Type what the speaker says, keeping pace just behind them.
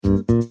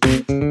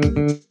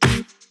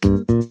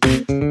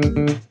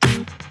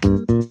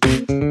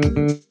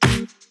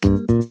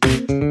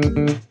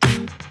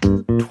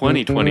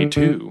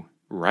2022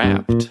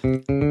 Wrapped.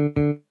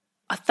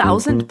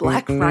 1,000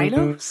 black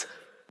rhinos?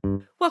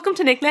 Welcome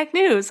to Knick-Knack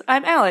News.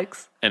 I'm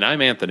Alex. And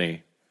I'm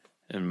Anthony.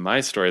 And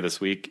my story this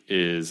week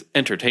is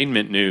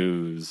entertainment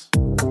news.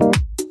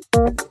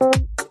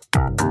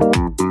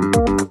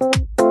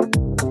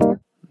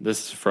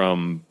 This is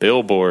from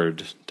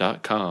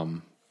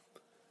Billboard.com,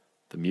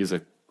 the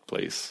music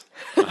place.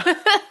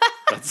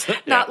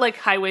 Not like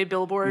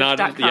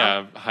highwaybillboard.com.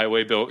 Yeah,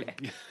 highway bill.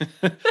 Okay.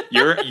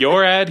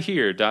 your ad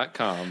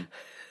here.com.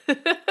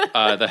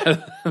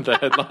 The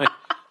headline.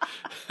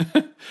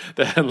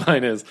 The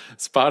headline is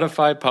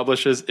Spotify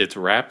publishes its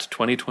Wrapped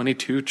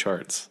 2022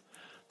 charts.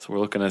 So we're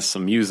looking at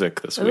some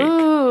music this week.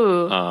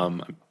 Ooh.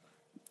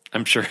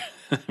 I'm sure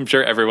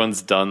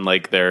everyone's done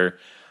like their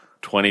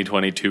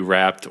 2022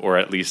 Wrapped, or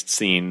at least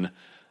seen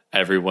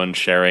everyone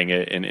sharing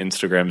it in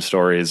Instagram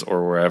stories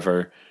or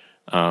wherever.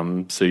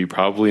 So you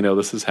probably know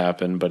this has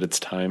happened, but it's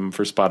time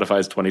for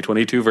Spotify's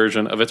 2022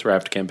 version of its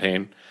Wrapped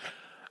campaign.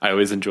 I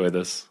always enjoy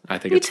this. I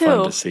think it's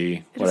fun to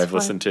see what I've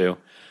listened to.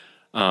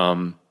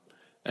 And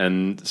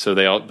so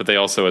they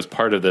also, as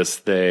part of this,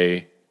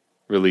 they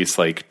release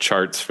like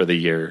charts for the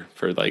year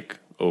for like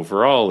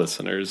overall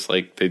listeners.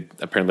 Like they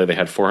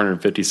had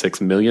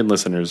 456 million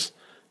listeners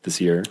this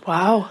year.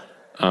 Wow.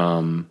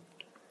 And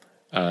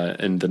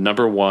the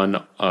number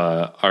one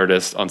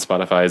artist on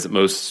Spotify's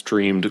most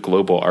streamed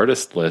global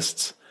artist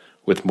lists,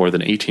 with more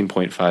than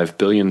 18.5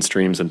 billion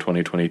streams in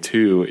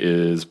 2022,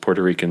 is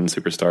Puerto Rican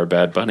superstar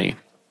Bad Bunny,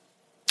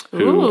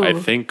 who I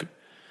think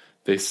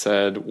they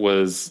said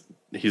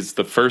he's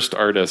the first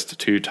artist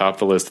to top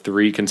the list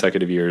 3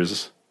 consecutive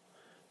years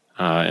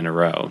in a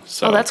row.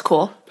 So that's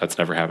cool. That's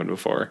never happened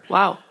before.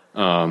 Wow.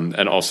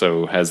 And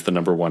also has the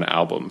number one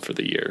album for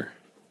the year.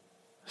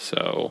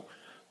 So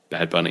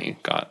Bad Bunny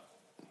got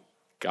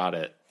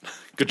it.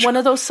 Good job. One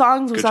of those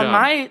songs was Good on job.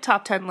 my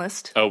top 10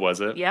 list. Oh,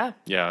 was it? Yeah.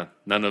 Yeah.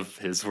 None of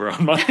his were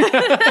on mine.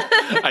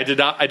 I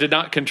did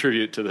not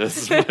contribute to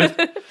this.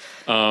 But,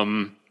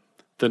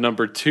 the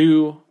number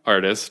 2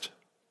 artist,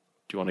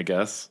 do you want to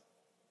guess?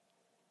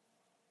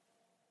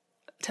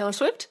 Taylor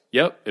Swift?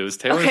 Yep, it was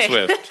Taylor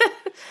Swift.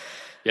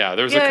 Yeah,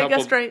 there was a couple. I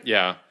guessed right.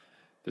 Yeah.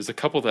 There's a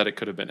couple that it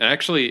could have been. And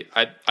actually,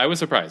 I was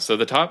surprised. So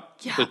the top...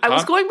 I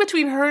was going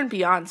between her and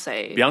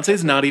Beyonce.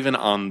 Beyonce's not even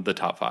on the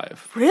top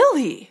 5.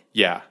 Really?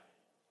 Yeah.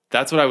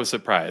 That's what I was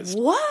surprised.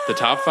 What? The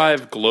top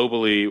 5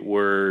 globally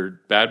were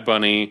Bad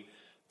Bunny,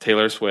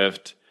 Taylor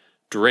Swift,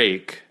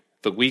 Drake,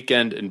 The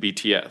Weeknd, and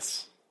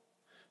BTS.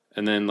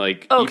 And then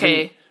like...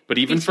 Okay.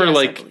 Even BTS, for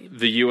like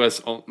the US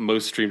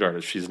most streamed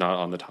artist, she's not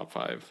on the top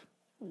 5.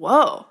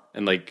 Whoa.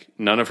 And like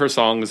none of her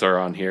songs are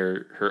on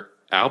here. Her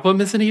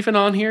album isn't even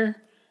on here.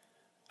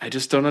 I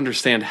just don't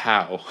understand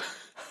how.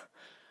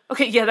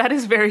 Okay, yeah, that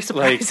is very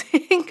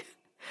surprising.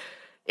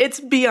 It's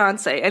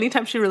Beyonce.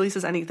 Anytime she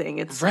releases anything,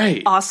 it's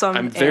awesome.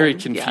 I'm very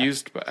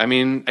confused. Yeah. But I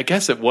mean, I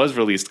guess it was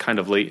released kind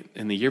of late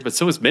in the year, but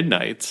so was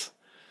Midnight's.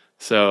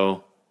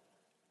 So...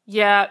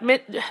 Yeah,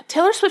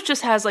 Taylor Swift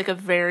just has like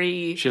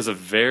she has a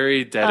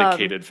very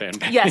dedicated fan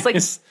base. Yes, like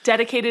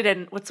dedicated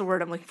and what's the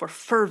word I'm looking for?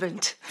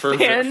 Fervent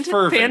fan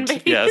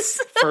base. Yes,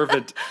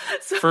 fervent.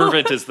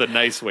 Fervent is the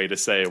nice way to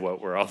say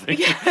what we're all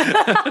thinking. So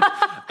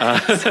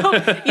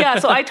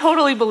I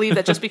totally believe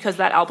that just because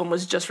that album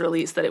was just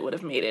released, that it would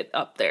have made it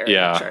up there in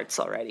the charts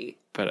already.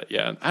 But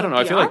yeah, I don't know.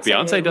 I feel like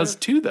Beyonce does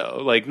too,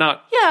 though. Like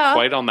not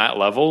quite on that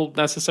level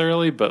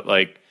necessarily, but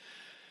like.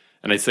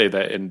 And I say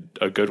that in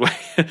a good way.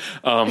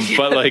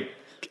 But like,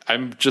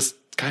 I'm just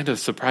kind of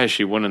surprised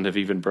she wouldn't have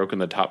even broken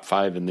the top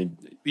 5 in the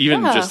the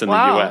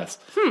US.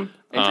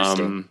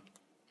 Interesting.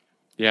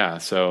 Yeah.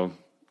 So,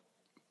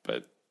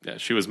 but yeah,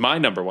 she was my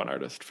number 1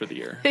 artist for the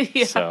year.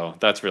 Yeah. So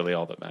that's really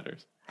all that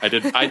matters. I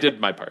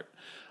did my part.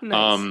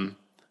 Nice.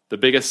 The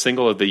biggest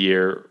single of the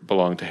year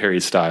belonged to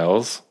Harry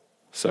Styles.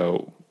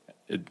 So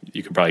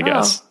you can probably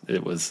guess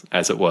it was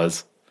As It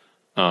Was.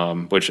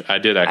 Which I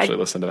did actually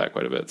listen to that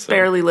quite a bit. So.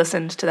 Barely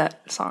listened to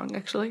that song,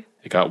 actually.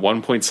 It got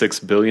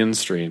 1.6 billion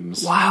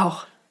streams.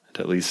 Wow. And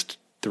at least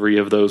 3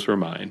 of those were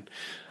mine.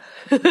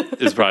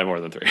 It's probably more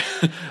than 3.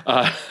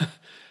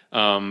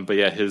 But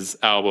yeah, his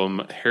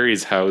album,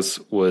 Harry's House,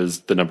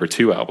 was the number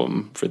 2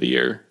 album for the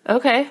year.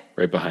 Okay.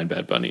 Right behind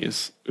Bad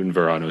Bunny's Un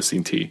Verano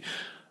Sin Ti.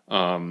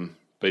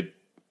 But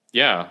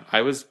yeah,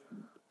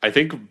 I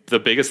think the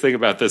biggest thing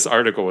about this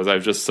article was I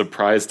was just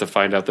surprised to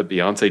find out that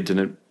Beyonce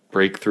didn't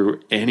break through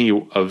any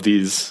of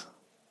these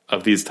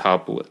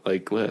top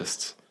like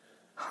lists.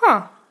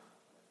 Huh.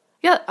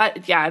 Yeah,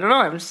 I don't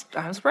know.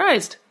 I'm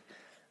surprised.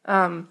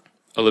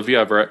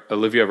 Olivia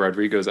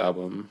Rodrigo's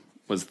album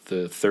was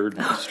the 3rd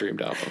most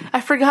streamed album. I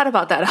forgot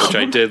about that album. Which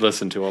I did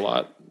listen to a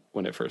lot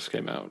when it first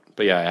came out.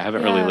 But yeah, I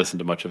haven't really listened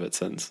to much of it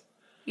since.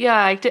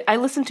 Yeah, I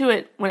listened to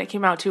it when it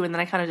came out too, and then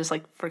I kind of just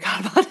like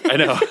forgot about it. I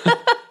know.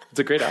 It's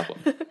a great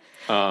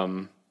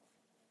album.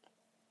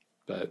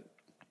 But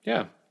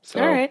yeah.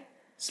 So all right.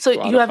 So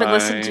you haven't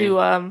listened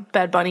to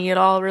Bad Bunny at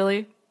all,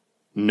 really?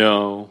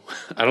 No,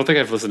 I don't think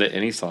I've listened to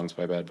any songs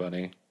by Bad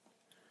Bunny.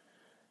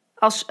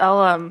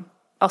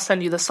 I'll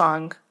send you the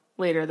song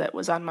later that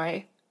was on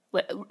my.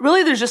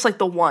 Really, there's just like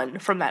the one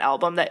from that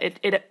album that it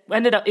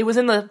ended up. It was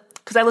in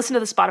because I listen to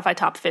the Spotify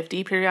Top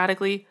 50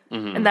 periodically,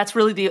 and that's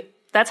really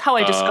that's how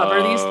I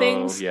discover these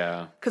things.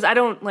 Yeah, because I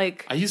don't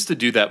like. I used to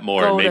do that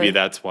more, and maybe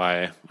that's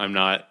why I'm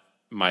not.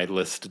 My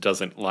list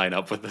doesn't line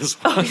up with this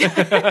one.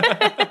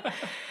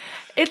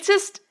 It's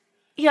just.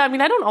 Yeah, I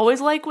mean, I don't always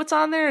like what's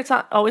on there. It's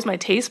not always my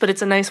taste, but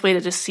it's a nice way to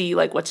just see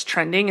like what's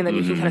trending, and then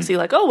you can kind of see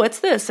like, oh,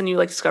 what's this, and you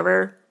like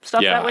discover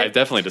stuff that way. I've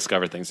definitely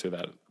discovered things through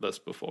that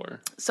list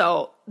before.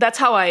 So that's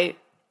how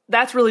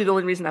that's really the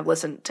only reason I've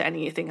listened to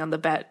anything on the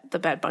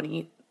Bad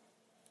Bunny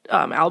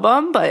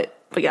album. But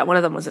yeah, one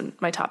of them was in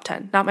my top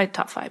 10, not my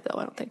top 5 though.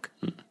 I don't think.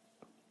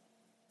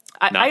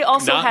 I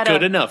also not had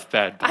good enough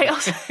Bad Bunny.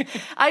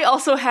 I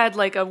also had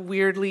like a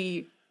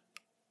weirdly.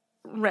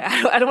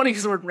 I don't want to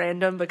use the word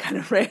random, but kind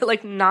of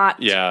like not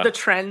the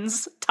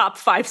trends top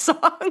 5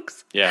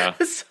 songs. Yeah,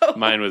 so.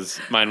 mine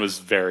was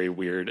very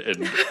weird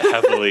and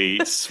heavily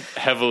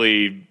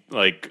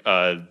like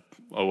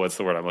what's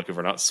the word I'm looking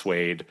for? Not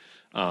swayed,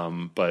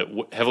 but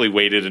heavily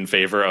weighted in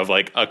favor of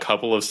like a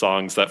couple of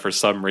songs that for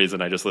some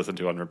reason I just listened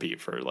to on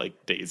repeat for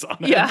like days on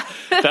end. Yeah,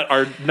 that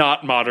are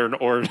not modern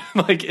or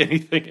like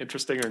anything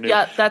interesting or new.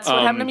 Yeah, that's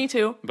what happened to me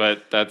too.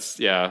 But that's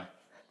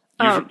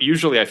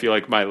usually I feel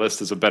like my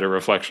list is a better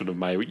reflection of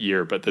my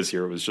year, but this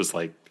year it was just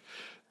like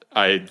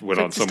I went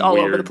on some all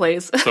weird, over the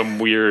place. some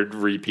weird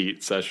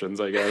repeat sessions,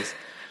 I guess.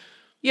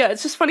 Yeah,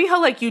 it's just funny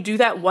how like you do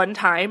that one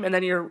time and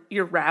then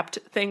your Wrapped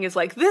thing is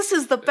like, this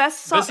is the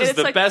best song. This is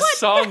the best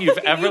song you've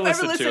ever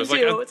listened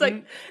to. It's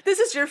like this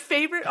is your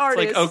favorite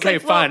artist. It's like, okay,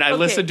 fine. I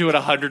listened to it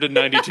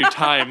 192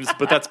 times,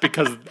 but that's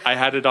because I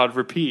had it on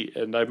repeat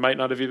and I might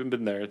not have even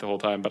been there the whole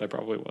time, but I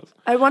probably was.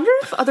 I wonder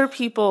if other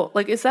people,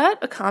 like, is that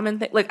a common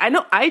thing? Like, I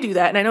know I do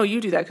that and I know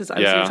you do that because I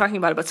was talking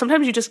about it, but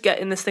sometimes you just get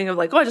in this thing of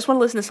like, oh, I just want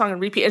to listen to a song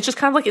on repeat. It's just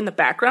kind of like in the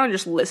background, you're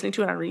just listening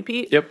to it on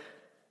repeat. Yep.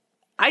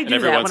 I do and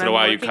every that once in a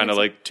while you kind of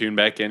like tune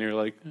back in, you're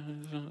like,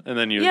 and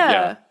then you, no, I do it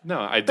all the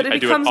time. But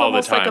it becomes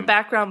almost like a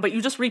background, but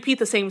you just repeat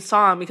the same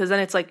song because then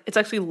it's like, it's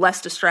actually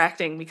less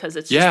distracting because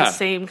it's just the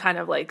same kind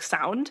of like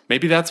sound.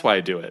 Maybe that's why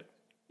I do it.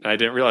 I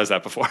didn't realize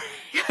that before.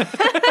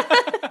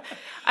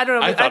 I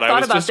don't know. I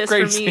thought about this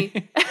crazy. For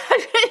me.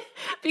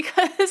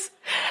 Because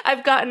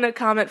I've gotten a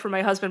comment from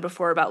my husband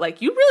before about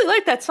like, you really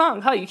like that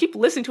song, huh? You keep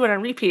listening to it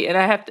on repeat. And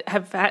I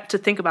have had to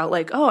think about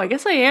like, oh, I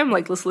guess I am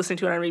like listening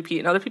to it on repeat.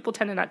 And other people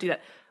tend to not do that.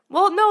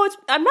 Well, no,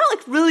 I'm not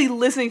like really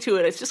listening to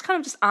it. It's just kind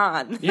of just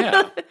on.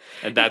 Yeah.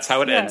 And that's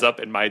how it ends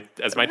up in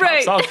as my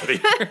top song for the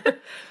year.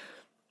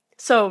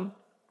 So,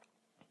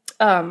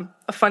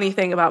 a funny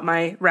thing about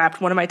my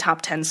Wrapped, one of my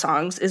top 10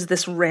 songs is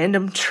this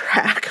random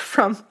track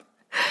from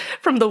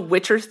the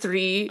Witcher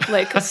 3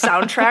 like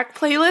soundtrack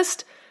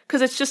playlist.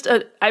 Because it's just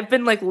I've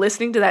been like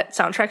listening to that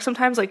soundtrack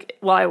sometimes like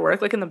while I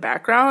work, like in the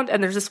background,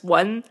 and there's this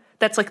one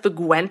that's like the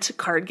Gwent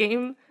card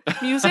game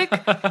music,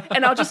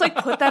 and I'll just like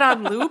put that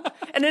on loop,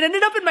 and it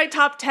ended up in my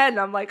top 10.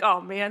 I'm like, oh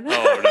man.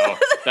 Oh no.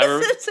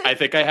 I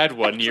think I had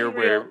one year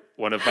where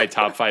one of my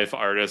top 5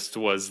 artists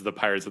was the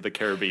Pirates of the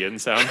Caribbean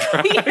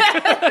soundtrack.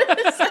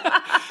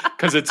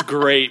 Because it's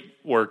great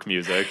work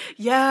music.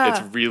 Yeah.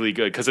 It's really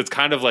good because it's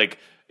kind of like,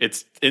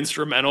 it's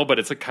instrumental, but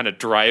it's like kind of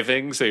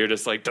driving. So you're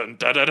just like dun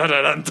dun dun dun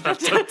dun dun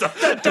dun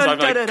dun. Because I'm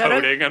like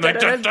coding. I'm like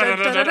dun dun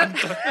dun dun dun.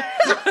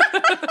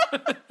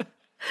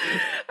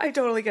 I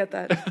totally get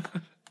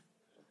that.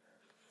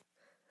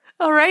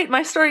 All right,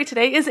 my story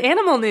today is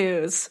animal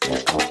news.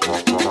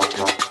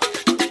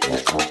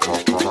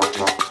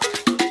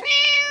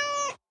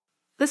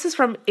 This is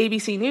from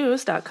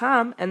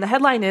abcnews.com, and the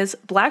headline is,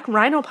 Black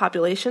rhino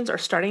populations are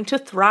starting to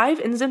thrive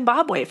in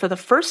Zimbabwe for the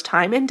first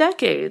time in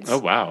decades. Oh,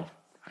 wow.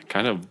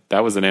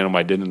 That was an animal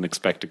I didn't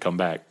expect to come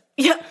back.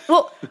 Yeah,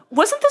 well,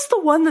 wasn't this the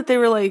one that they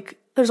were like,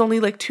 there's only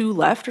like 2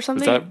 left or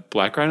something? Is that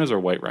black rhinos or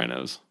white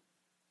rhinos?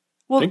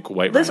 Well, I think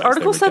white this rhinos,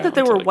 article said that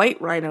there were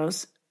white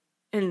rhinos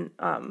in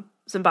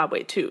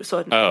Zimbabwe too. So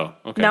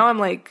okay. Now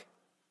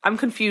I'm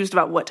confused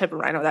about what type of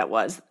rhino that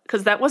was,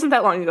 because that wasn't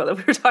that long ago that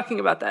we were talking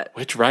about that.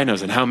 Which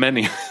rhinos and how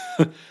many?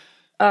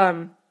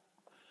 Yeah,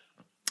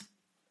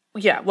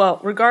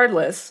 well,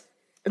 regardless,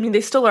 I mean,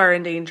 they still are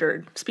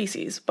endangered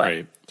species, but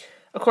right.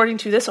 According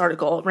to this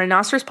article,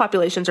 rhinoceros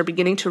populations are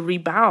beginning to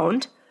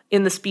rebound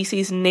in the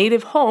species'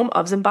 native home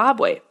of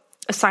Zimbabwe,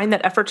 a sign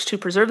that efforts to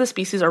preserve the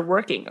species are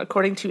working,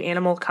 according to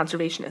animal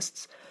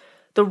conservationists.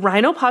 The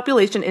rhino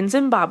population in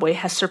Zimbabwe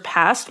has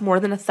surpassed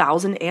more than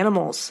 1,000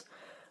 animals,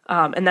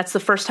 and that's the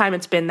first time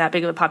it's been that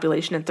big of a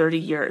population in 30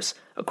 years,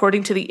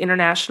 according to the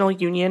International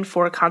Union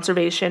for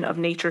Conservation of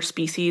Nature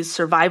Species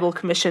Survival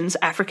Commission's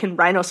African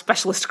Rhino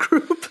Specialist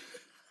Group.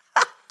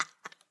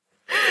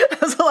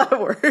 That was a lot of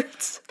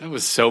words. That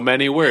was so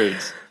many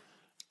words.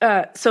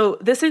 So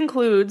this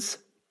includes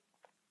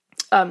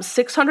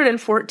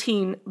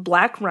 614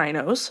 black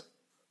rhinos,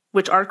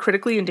 which are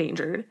critically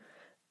endangered,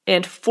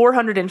 and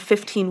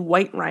 415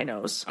 white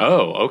rhinos.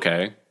 Oh,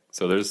 okay.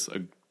 So there's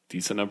a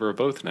decent number of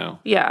both now.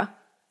 Yeah.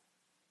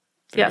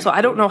 So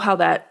I don't know how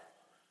that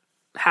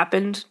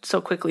happened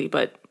so quickly,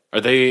 but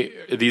Are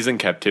these in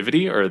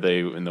captivity or are they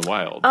in the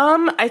wild?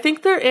 I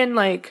think they're in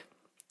like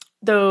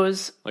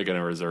those, Like in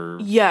a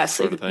reserve yes,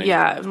 sort of thing?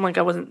 yeah, I'm like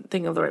I wasn't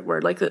thinking of the right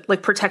word,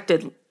 like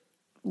protected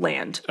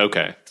land.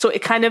 Okay. So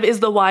it kind of is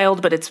the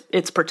wild, but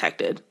it's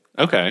protected.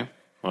 Okay.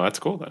 Well, that's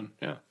cool then.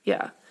 Yeah.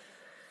 Yeah.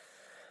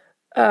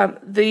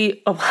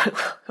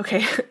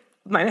 Okay.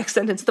 My next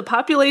sentence. The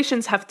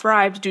populations have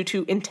thrived due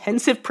to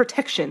intensive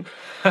protection,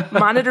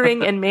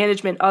 monitoring, and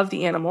management of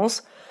the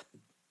animals,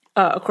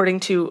 according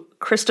to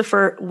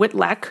Christopher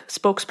Whitlack,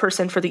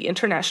 spokesperson for the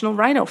International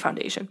Rhino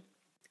Foundation.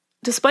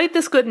 Despite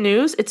this good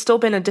news, it's still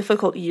been a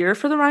difficult year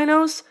for the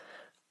rhinos,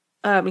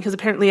 because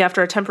apparently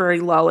after a temporary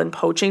lull in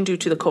poaching due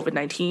to the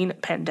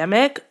COVID-19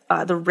 pandemic,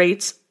 the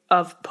rates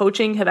of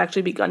poaching have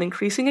actually begun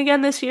increasing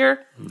again this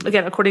year,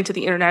 again, according to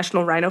the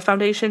International Rhino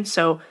Foundation.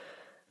 So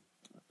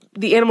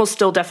the animals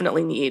still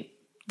definitely need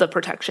the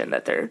protection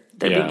that they're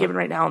being given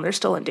right now, and they're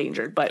still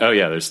endangered. But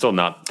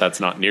that's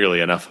not nearly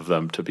enough of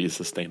them to be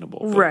sustainable.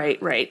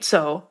 But. Right.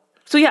 So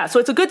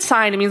it's a good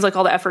sign. It means like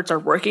all the efforts are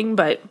working,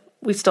 but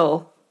we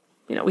still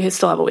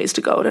have a ways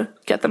to go to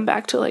get them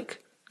back to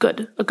like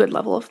a good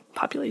level of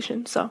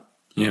population. So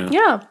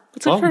yeah,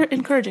 it's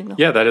encouraging though.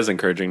 Yeah, that is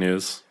encouraging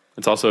news.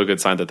 It's also a good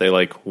sign that they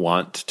like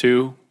want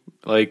to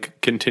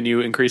like continue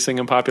increasing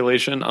in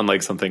population,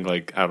 unlike something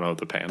like, I don't know,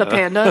 the panda. The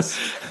pandas.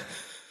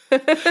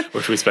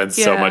 Which we spend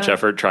so much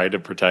effort trying to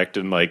protect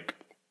and like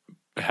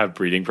have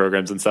breeding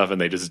programs and stuff,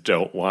 and they just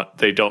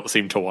don't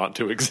seem to want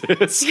to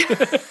exist.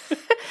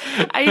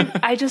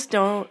 I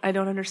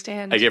don't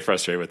understand. I get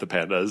frustrated with the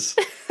pandas.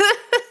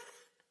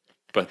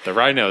 But the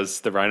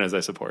rhinos I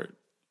support.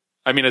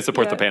 I mean, I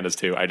support the pandas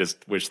too. I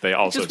just wish they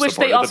also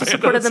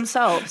supported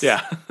themselves.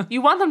 Yeah.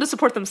 You want them to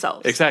support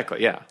themselves.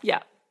 Exactly, yeah. Yeah,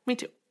 me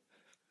too.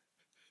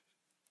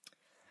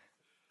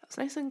 That was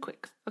nice and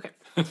quick. Okay.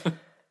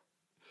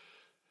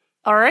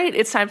 All right,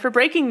 it's time for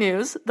breaking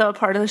news, the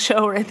part of the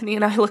show where Anthony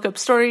and I look up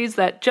stories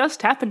that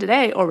just happened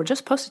today or were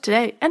just posted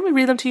today, and we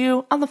read them to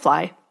you on the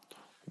fly.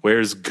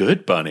 Where's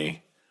Good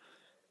Bunny?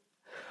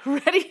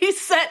 Ready,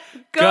 set,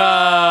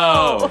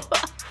 go!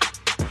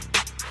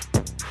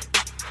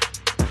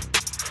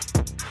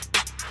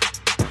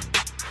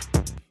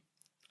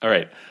 All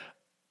right.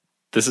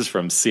 This is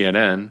from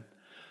CNN.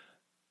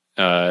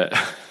 The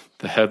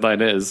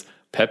headline is,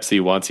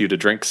 Pepsi wants you to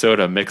drink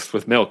soda mixed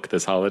with milk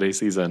this holiday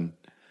season.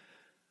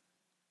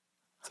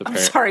 I'm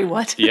sorry,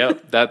 what?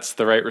 Yep, that's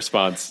the right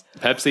response.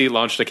 Pepsi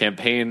launched a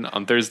campaign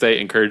on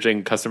Thursday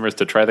encouraging customers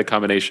to try the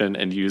combination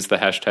and use the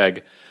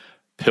hashtag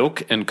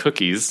Pilk and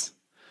Cookies,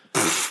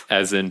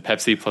 as in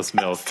Pepsi plus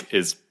milk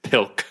is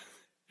Pilk.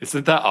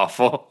 Isn't that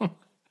awful?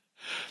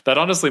 That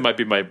honestly might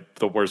be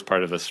the worst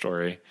part of this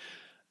story.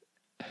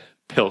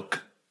 Pilk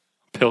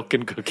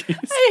and Cookies.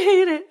 I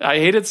hate it. I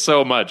hate it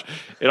so much.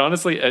 It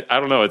honestly, I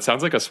don't know, it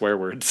sounds like a swear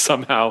word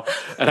somehow,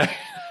 and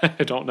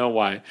I don't know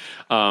why.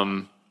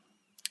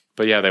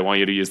 But yeah, they want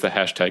you to use the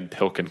hashtag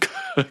Pilk and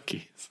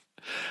Cookies.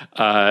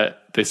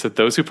 They said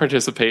those who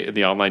participate in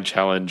the online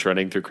challenge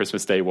running through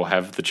Christmas Day will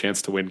have the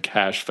chance to win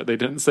cash, but they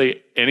didn't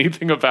say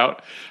anything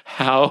about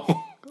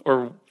how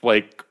or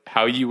like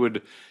how you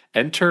would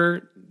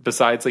enter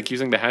besides like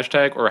using the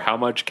hashtag or how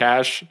much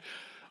cash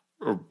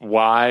or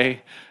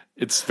why.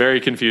 It's very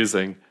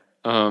confusing.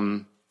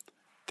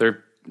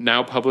 They're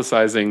now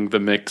publicizing the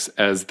mix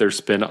as their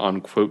spin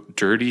on, quote,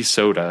 dirty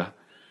soda,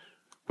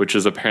 which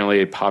is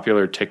apparently a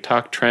popular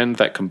TikTok trend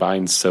that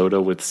combines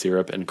soda with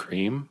syrup and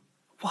cream.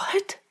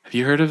 What? Have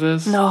you heard of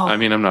this? No. I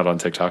mean, I'm not on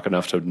TikTok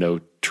enough to know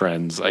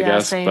trends, I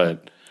guess, same.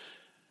 But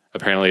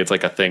apparently it's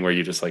like a thing where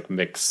you just like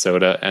mix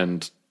soda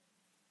and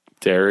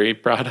dairy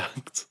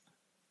products.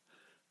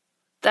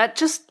 That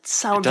just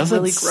sounds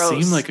really gross. It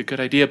doesn't seem like a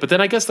good idea, but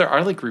then I guess there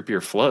are like root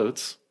beer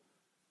floats.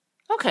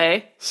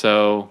 Okay.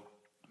 So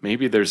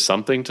maybe there's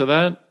something to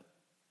that.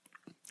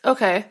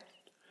 Okay.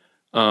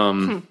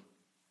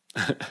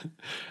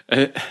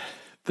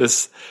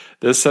 This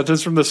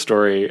sentence from the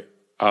story,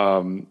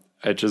 I'll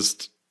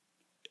just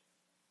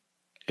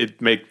read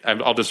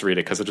it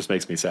because it just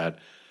makes me sad.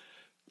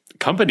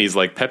 Companies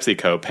like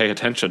PepsiCo pay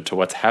attention to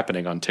what's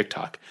happening on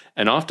TikTok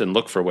and often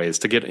look for ways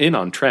to get in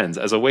on trends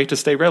as a way to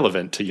stay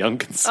relevant to young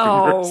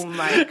consumers. Oh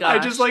my gosh. I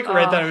just read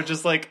that. I was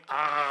just like,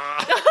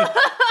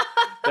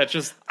 That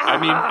just, I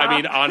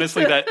mean,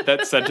 honestly,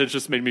 that sentence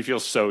just made me feel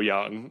so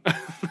young.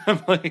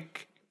 I'm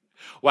like,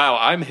 wow,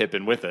 I'm hip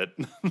and with it.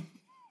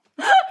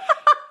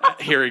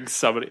 Hearing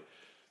somebody,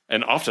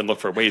 and often look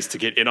for ways to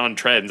get in on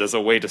trends as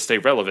a way to stay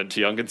relevant to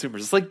young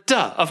consumers. It's like,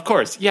 duh, of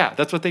course. Yeah,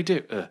 that's what they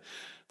do.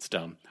 It's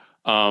dumb.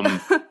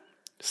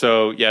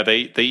 So yeah,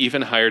 they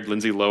even hired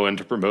Lindsay Lohan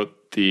to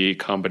promote the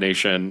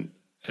combination,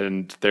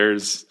 and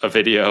there's a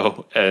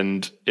video,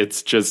 and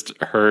it's just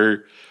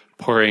her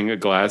pouring a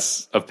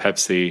glass of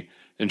Pepsi,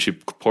 and she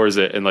pours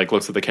it and like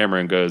looks at the camera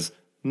and goes,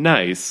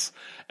 nice.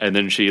 And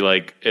then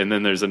and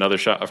then there's another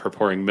shot of her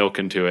pouring milk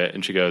into it,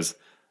 and she goes,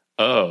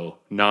 oh,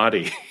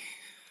 naughty.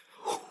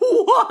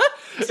 What?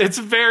 It's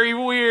very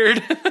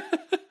weird.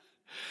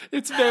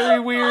 It's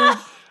very weird.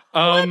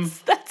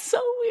 That's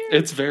so weird.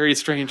 It's very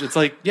strange. It's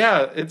like,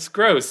 yeah, it's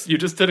gross. You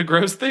just did a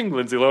gross thing,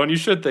 Lindsay Lohan. You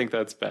should think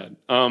that's bad.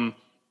 But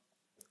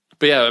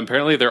yeah,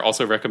 apparently they're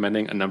also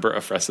recommending a number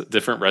of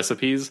different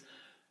recipes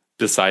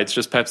besides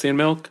just Pepsi and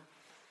milk.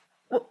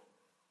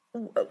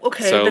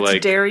 Okay, so that's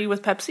like, dairy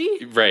with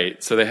Pepsi?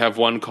 Right. So they have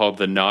one called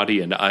the Naughty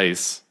and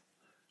Ice,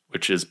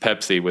 which is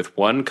Pepsi with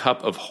 1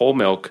 cup of whole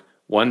milk,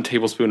 1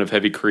 tablespoon of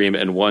heavy cream,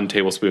 and 1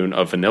 tablespoon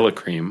of vanilla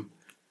cream.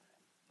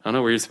 I don't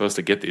know where you're supposed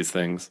to get these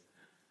things.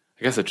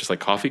 I guess it's just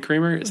like coffee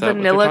creamer? Is that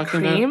vanilla what they're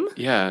talking cream? About?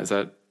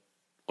 Yeah,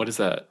 what is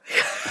that?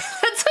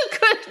 That's a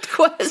good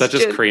question. Is that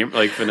just cream,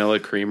 like vanilla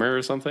creamer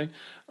or something?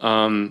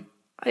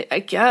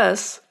 I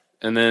guess.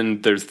 And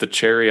then there's the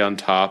cherry on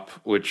top,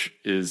 which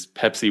is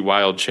Pepsi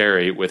Wild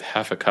Cherry with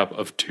half a cup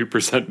of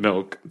 2%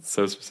 milk. It's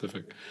so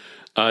specific.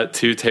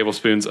 2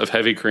 tablespoons of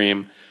heavy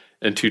cream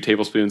and 2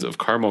 tablespoons of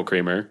caramel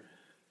creamer.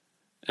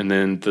 And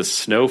then the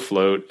Snow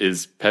Float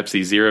is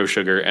Pepsi Zero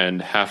Sugar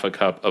and half a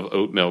cup of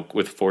oat milk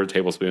with 4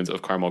 tablespoons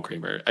of caramel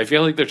creamer. I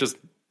feel like they're just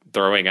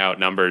throwing out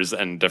numbers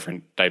and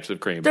different types of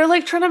cream. They're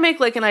like trying to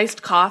make like an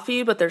iced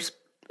coffee, but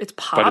it's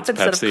pop instead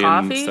Pepsi of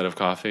coffee. Instead of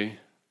coffee.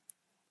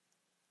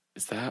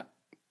 Is that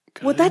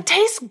good? Would that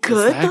taste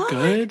good? Is that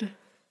good?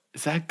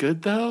 Is that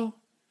good though?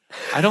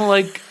 I don't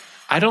like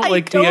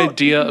the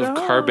idea of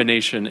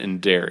carbonation in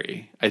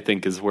dairy. I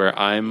think is where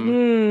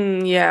I'm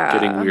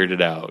getting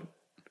weirded out.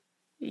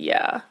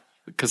 Yeah.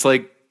 Because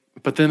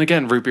but then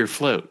again, root beer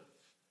float.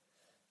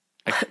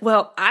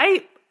 Well,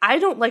 I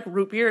don't like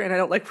root beer and I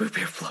don't like root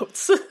beer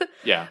floats.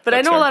 Yeah. But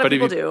I know a lot of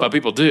people do. But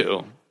people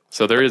do.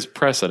 So there is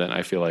precedent,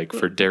 I feel like,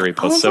 for dairy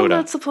plus soda.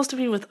 That's supposed to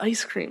be with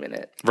ice cream in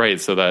it. Right,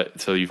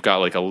 so you've got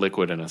like a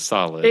liquid and a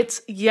solid.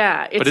 But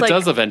it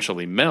does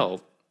eventually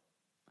melt.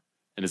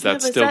 And is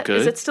that still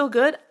good? Is it still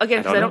good?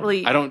 Again, because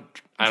I don't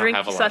drink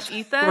have a such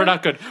eat them. We're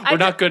not good. We're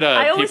not good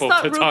people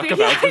to talk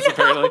about this,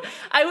 apparently.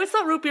 I always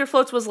thought root beer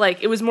floats was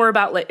like, it was more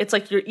about like, it's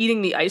like you're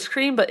eating the ice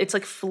cream, but it's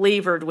like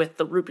flavored with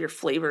the root beer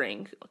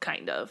flavoring,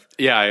 kind of.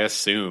 Yeah, I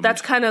assume.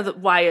 That's kind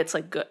of why it's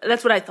like good.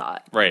 That's what I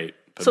thought. Right.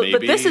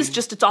 But this is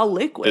just, it's all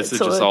liquid. This is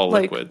just all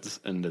liquids.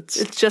 And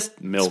it's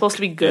just milk supposed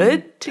to be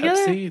good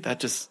together? Pepsi? That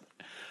just,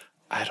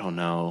 I don't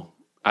know.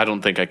 I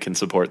don't think I can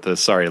support this.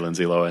 Sorry,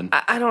 Lindsay Lohan.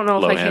 I don't know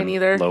if I can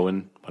either.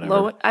 Lohan,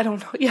 whatever. I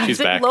don't know. Yeah, she's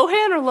is back. It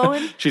Lohan or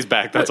Lohan? She's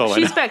back. That's all I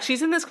know. She's back.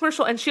 She's in this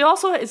commercial, and she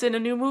also is in a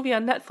new movie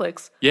on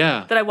Netflix.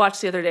 Yeah, that I watched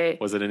the other day.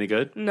 Was it any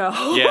good? No.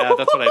 Yeah,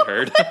 that's what I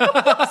heard.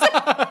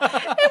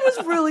 It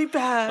was really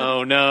bad.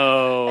 Oh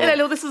no! And I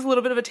know this is a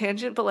little bit of a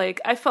tangent, but like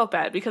I felt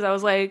bad because I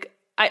was like,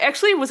 I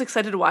actually was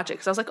excited to watch it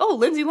because I was like, oh,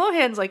 Lindsay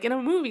Lohan's like in a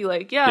movie,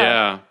 like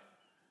yeah.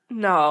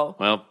 No.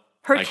 Well,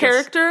 her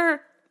character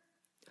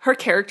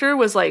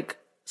was like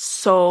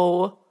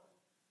so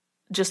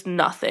just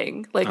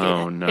nothing. Like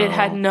it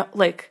had no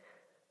like.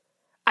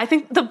 I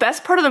think the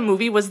best part of the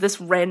movie was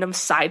this random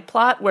side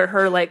plot where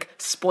her like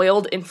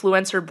spoiled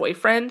influencer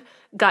boyfriend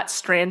got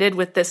stranded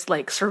with this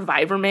like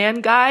Survivor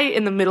Man guy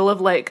in the middle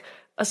of like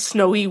a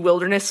snowy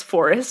wilderness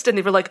forest, and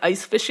they were like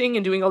ice fishing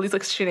and doing all these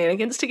like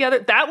shenanigans together.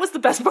 That was the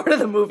best part of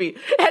the movie.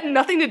 It had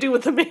nothing to do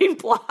with the main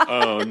plot.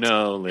 Oh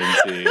no,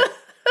 Lindsay.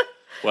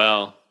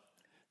 Well,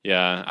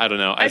 yeah, I don't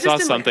know. I saw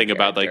something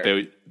about like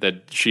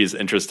that she's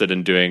interested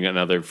in doing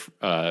another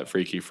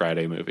Freaky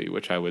Friday movie,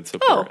 which I would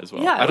support as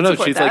well. Yeah, I don't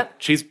know.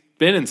 She's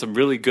been in some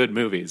really good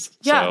movies.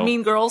 Yeah, so.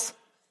 Mean Girls,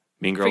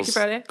 Freaky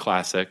Friday,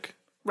 classic.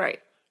 Right.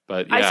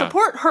 But yeah. I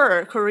support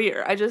her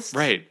career.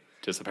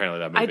 Just apparently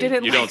that movie. I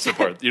didn't. You don't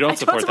support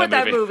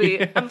that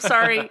movie. I'm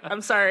sorry.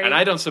 And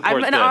I don't support.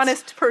 I'm an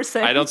honest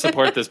person. I don't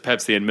support this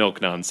Pepsi and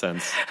milk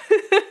nonsense.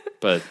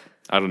 But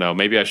I don't know.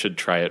 Maybe I should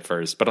try it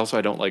first. But also,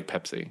 I don't like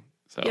Pepsi.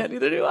 So. Yeah,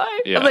 neither do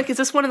I. Yeah. I'm like, is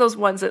this one of those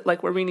ones that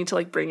like where we need to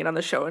like bring it on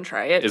the show and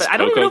try it? But I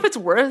don't even know if it's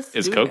worth.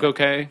 Is Coke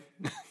okay?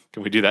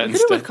 Can we do that instead? We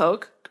could do it with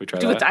Coke. Can we try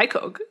do that? With Diet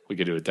Coke. We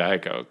could do with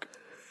Diet Coke.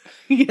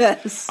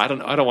 Yes. I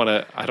don't want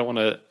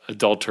to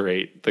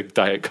adulterate the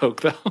Diet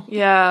Coke though.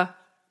 Yeah.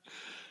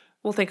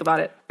 We'll think about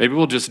it. Maybe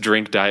we'll just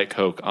drink Diet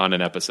Coke on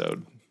an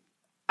episode.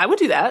 I would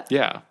do that.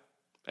 Yeah.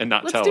 And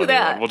not Let's tell do anyone.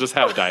 That. We'll just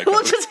have Diet Coke.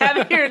 We'll just have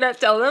it here and not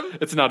tell them.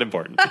 It's not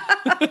important.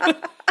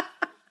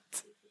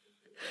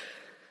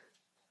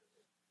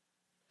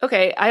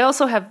 Okay, I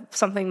also have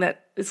something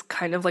that is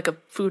kind of like a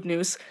food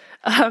news.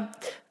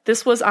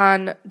 This was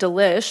on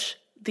Delish.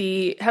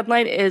 The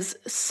headline is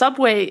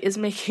Subway is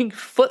making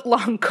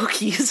foot-long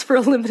cookies for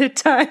a limited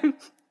time.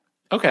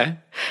 Okay.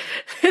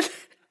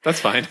 That's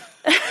fine.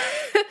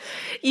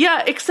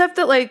 Yeah, except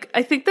that like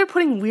I think they're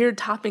putting weird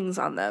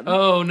toppings on them.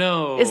 Oh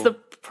no. Is the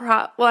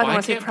I don't want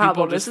to say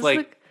problem. People just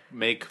like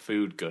make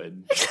food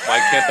good? Why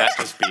can't that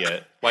just be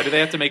it? Why do they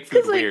have to make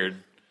food weird?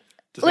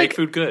 Just make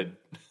food good.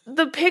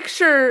 The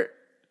picture.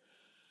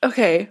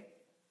 Okay.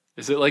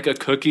 Is it like a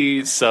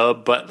cookie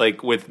sub, but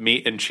like with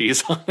meat and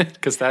cheese on it?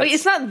 Because that's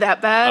it's not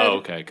that bad. Oh,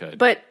 okay, good.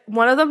 But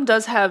one of them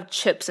does have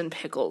chips and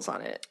pickles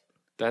on it.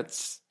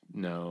 That's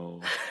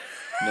no.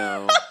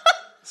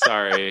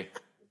 Sorry.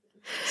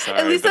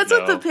 At least that's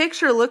what the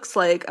picture looks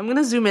like. I'm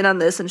gonna zoom in on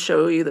this and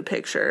show you the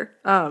picture.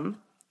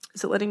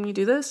 Is it letting me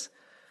do this?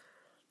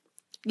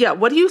 Yeah.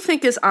 What do you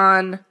think is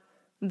on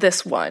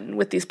this one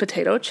with these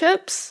potato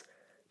chips.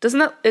 Doesn't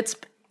that, it's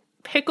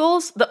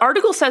pickles. The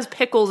article says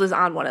pickles is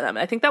on one of them.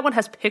 I think that one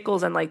has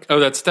pickles and like Oh,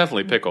 that's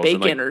definitely pickles.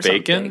 bacon and like or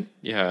bacon? something.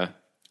 Yeah.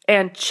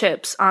 And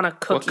chips on a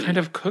cookie. What kind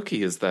of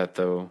cookie is that,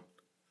 though?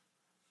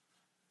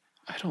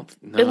 I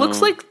don't know. It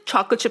looks like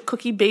chocolate chip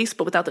cookie base,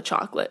 but without the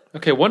chocolate.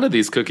 Okay, one of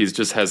these cookies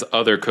just has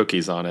other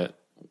cookies on it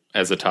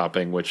as a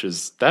topping, which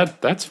is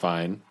that's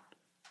fine.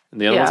 And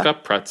the other one's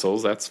got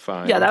pretzels. That's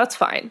fine. Yeah, that's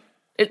fine.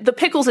 The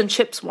pickles and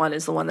chips one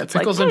is the one that's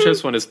pickles and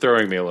chips one is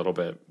throwing me a little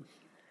bit.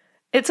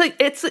 It's like,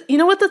 it's, you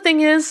know what the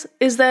thing is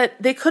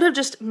that they could have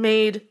just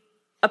made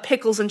a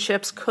pickles and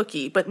chips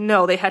cookie, but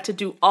no, they had to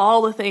do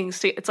all the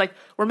things. It's like,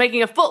 we're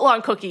making a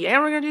footlong cookie,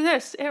 and we're going to do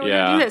this, and we're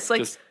going to do this.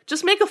 Like,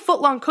 just make a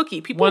footlong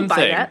cookie. People would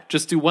buy that.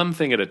 Just do one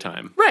thing at a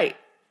time. Right.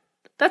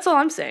 That's all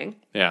I'm saying.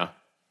 Yeah.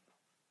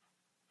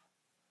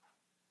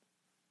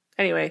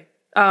 Anyway,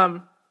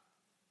 I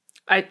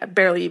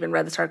barely even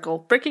read this article.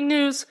 Breaking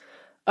news.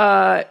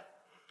 Here's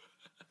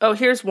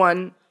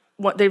one.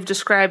 What they've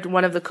described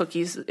one of the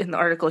cookies in the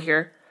article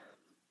here.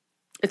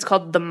 It's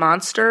called the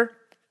Monster.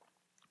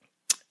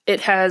 It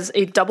has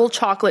a double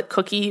chocolate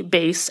cookie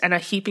base and a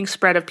heaping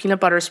spread of peanut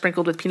butter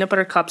sprinkled with peanut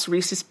butter cups,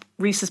 Reese's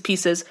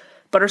Pieces,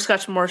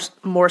 butterscotch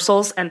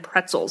morsels, and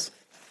pretzels.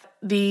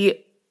 The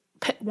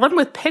one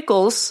with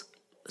pickles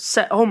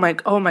said, oh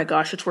my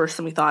gosh, it's worse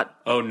than we thought.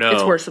 Oh no.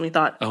 It's worse than we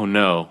thought. Oh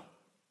no.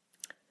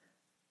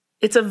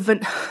 It's a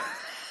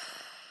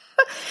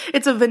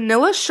it's a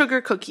vanilla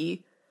sugar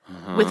cookie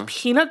with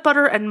peanut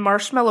butter and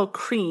marshmallow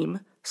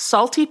cream,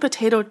 salty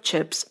potato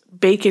chips,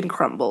 bacon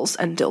crumbles,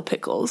 and dill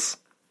pickles.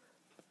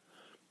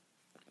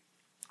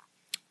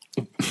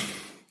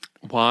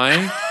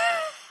 Why?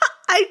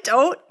 I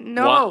don't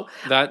know.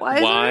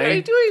 Why are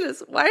they doing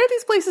this? Why are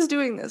these places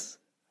doing this?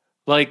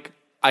 Like,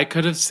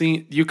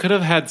 you could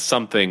have had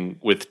something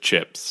with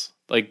chips.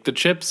 Like, the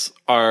chips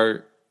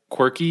are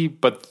quirky,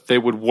 but they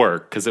would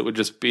work because it would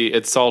just be,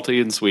 it's salty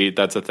and sweet.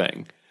 That's a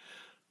thing.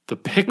 The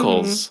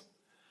pickles,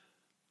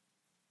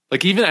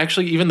 like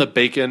even the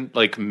bacon,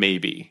 like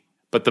maybe,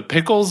 but the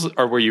pickles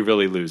are where you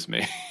really lose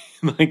me.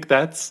 Like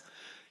it's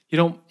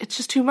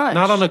just too much.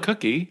 Not on a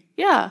cookie.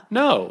 Yeah.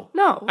 No,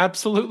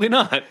 absolutely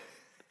not.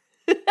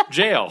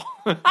 Jail.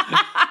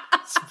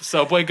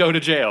 Subway, go to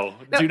jail.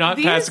 Do not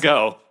pass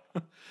go.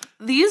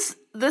 This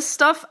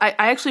stuff, I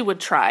actually would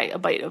try a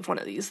bite of one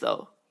of these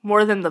though.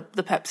 More than the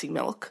Pepsi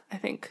milk, I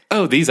think.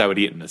 Oh, these I would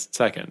eat in a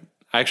second.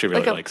 I actually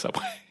really like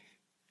Subway.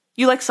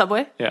 You like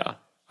Subway? Yeah.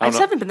 I just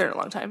haven't been there in a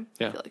long time.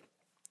 Yeah. I feel like.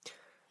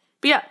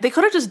 But yeah, they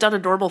could have just done a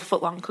normal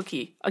foot-long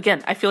cookie.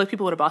 Again, I feel like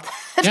people would have bought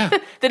that. Yeah.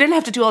 They didn't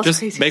have to do all this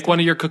crazy Just make stuff. one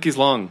of your cookies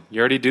long. You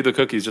already do the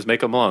cookies. Just make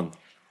them long.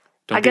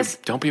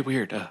 Don't be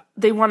weird.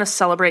 They want to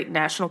celebrate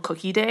National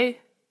Cookie Day.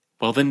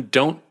 Well, then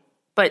don't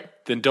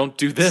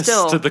do this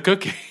to the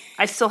cookie.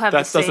 I still have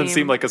that doesn't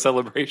seem like a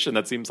celebration.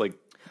 That seems like...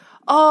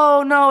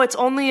 Oh, no, it's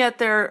only at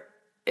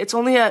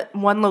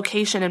one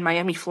location in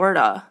Miami,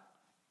 Florida.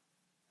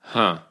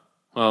 Huh.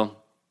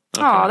 Well,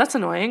 okay. Oh, that's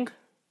annoying.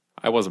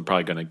 I wasn't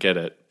probably going to get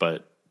it,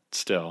 but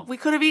still. We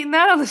could have eaten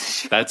that on the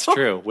show. That's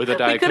true. With a Diet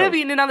Coke. We could have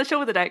eaten it on the show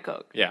with a Diet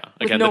Coke. Yeah.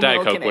 Again, the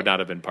Diet Coke would not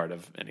have been part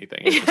of anything.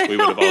 It's just, we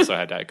would have also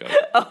had Diet Coke.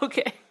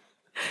 Okay.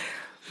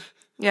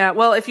 Yeah,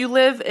 well, if you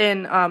live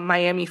in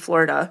Miami,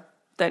 Florida,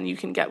 then you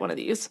can get one of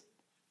these.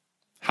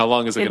 How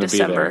long is it going to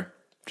be there?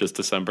 Just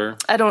December?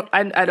 I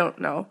don't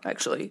know,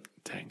 actually.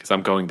 Dang, because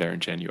I'm going there in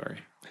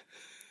January.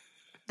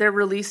 They're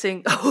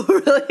releasing... Oh,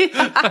 really?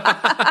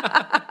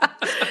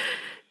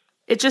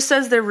 It just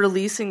says they're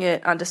releasing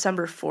it on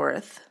December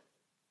 4th.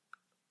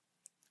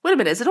 Wait a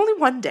minute, is it only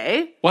one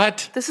day?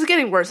 What? This is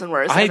getting worse and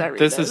worse as I read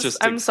this. Is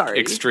just I'm sorry.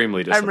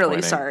 Extremely disappointing. I'm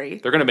really sorry.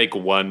 They're going to make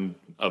one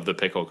of the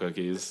pickle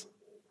cookies.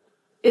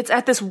 It's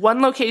at this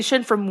one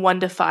location from 1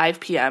 to 5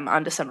 p.m.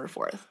 on December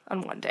 4th,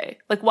 on one day.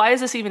 Like, why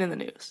is this even in the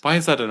news? Why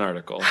is that an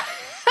article?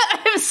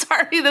 I'm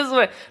sorry, this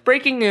is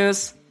breaking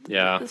news.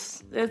 Yeah.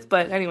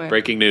 But anyway.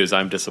 Breaking news,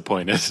 I'm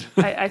disappointed.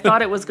 I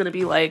thought it was going to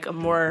be like a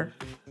more...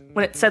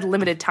 When it said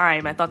limited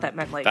time, I thought that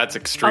meant like that's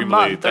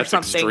extremely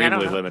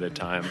limited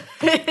time.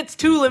 It's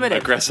too limited.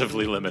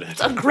 Aggressively limited. It's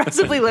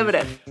aggressively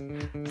limited.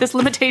 This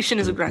limitation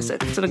is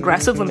aggressive. It's an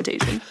aggressive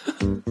limitation.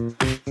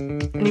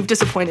 And you've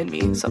disappointed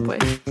me, Subway.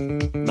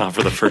 Not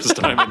for the first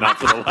time and not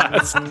for the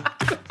last.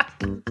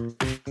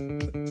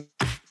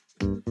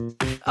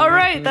 All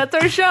right, that's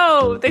our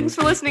show. Thanks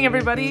for listening,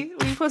 everybody.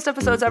 We post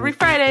episodes every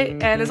Friday,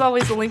 and as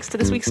always, the links to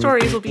this week's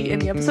stories will be in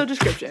the episode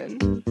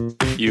description.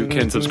 You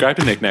can subscribe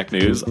to Knick-Knack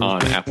News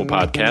on Apple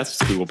Podcasts,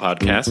 Google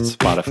Podcasts,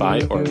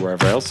 Spotify, or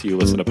wherever else you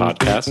listen to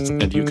podcasts.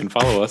 And you can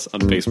follow us on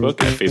Facebook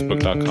at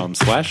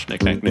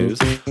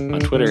facebook.com/knickknacknews, on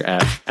Twitter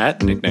at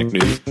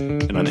knickknacknews,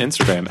 and on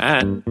Instagram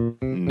at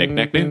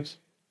knickknacknews.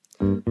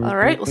 All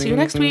right, we'll see you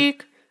next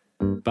week.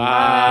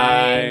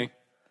 Bye.